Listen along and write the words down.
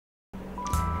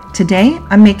Today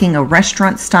I'm making a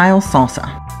restaurant-style salsa.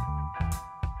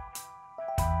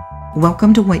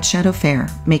 Welcome to White Shadow Fare.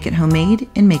 Make it homemade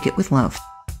and make it with love.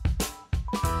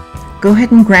 Go ahead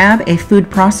and grab a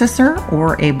food processor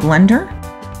or a blender.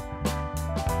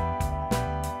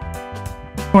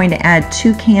 I'm going to add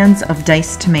 2 cans of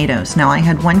diced tomatoes. Now I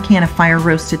had 1 can of fire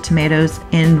roasted tomatoes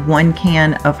and 1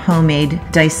 can of homemade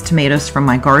diced tomatoes from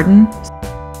my garden.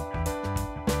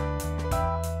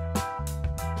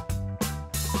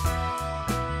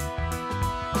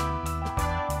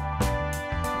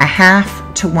 A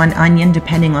half to 1 onion,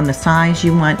 depending on the size.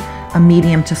 You want a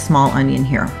medium to small onion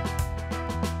here.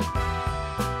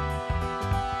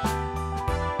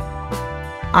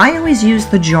 I always use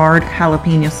the jarred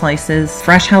jalapeno slices.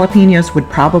 Fresh jalapenos would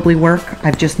probably work.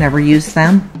 I've just never used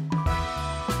them.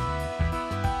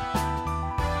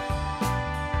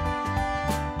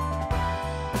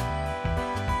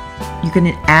 You're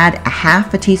going to add a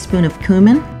half a teaspoon of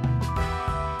cumin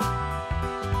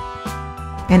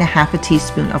and a half a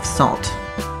teaspoon of salt.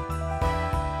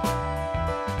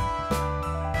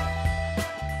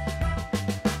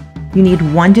 You need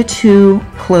 1 to 2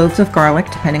 cloves of garlic,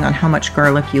 depending on how much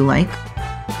garlic you like.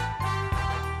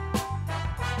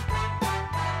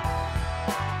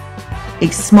 A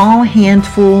small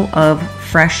handful of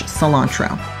fresh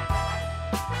cilantro.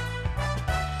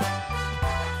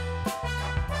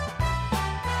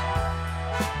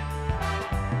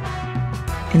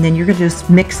 And then you're going to just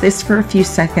mix this for a few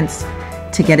seconds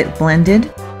to get it blended.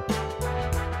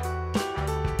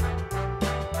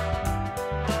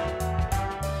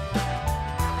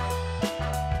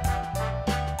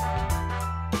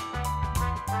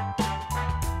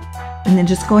 And then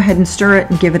just go ahead and stir it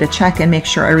and give it a check and make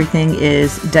sure everything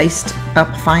is diced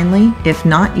up finely. If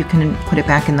not, you can put it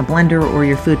back in the blender or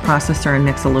your food processor and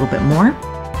mix a little bit more.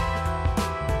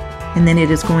 And then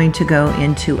it is going to go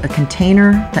into a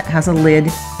container that has a lid.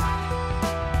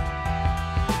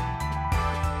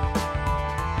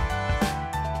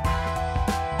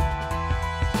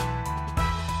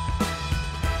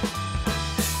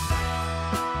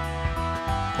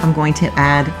 I'm going to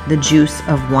add the juice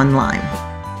of 1 lime.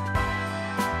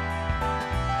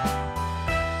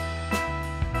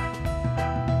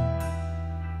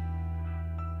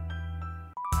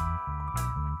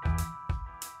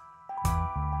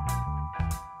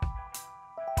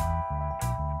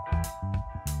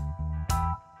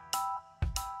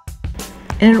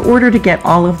 And in order to get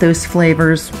all of those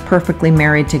flavors perfectly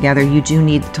married together, you do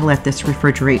need to let this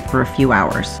refrigerate for a few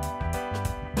hours.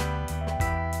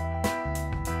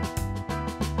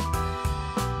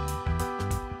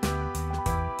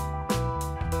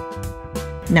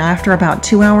 Now after about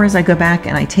 2 hours, I go back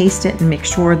and I taste it and make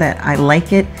sure that I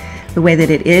like it the way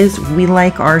that it is. We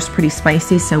like ours pretty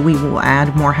spicy, so we will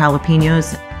add more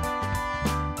jalapenos.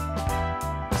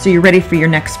 So you're ready for your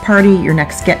next party, your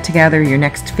next get-together, your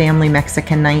next family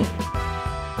Mexican night.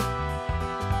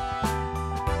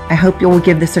 I hope you will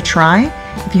give this a try.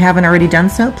 If you haven't already done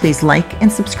so, please like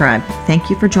and subscribe. Thank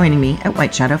you for joining me at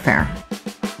White Shadow Fare.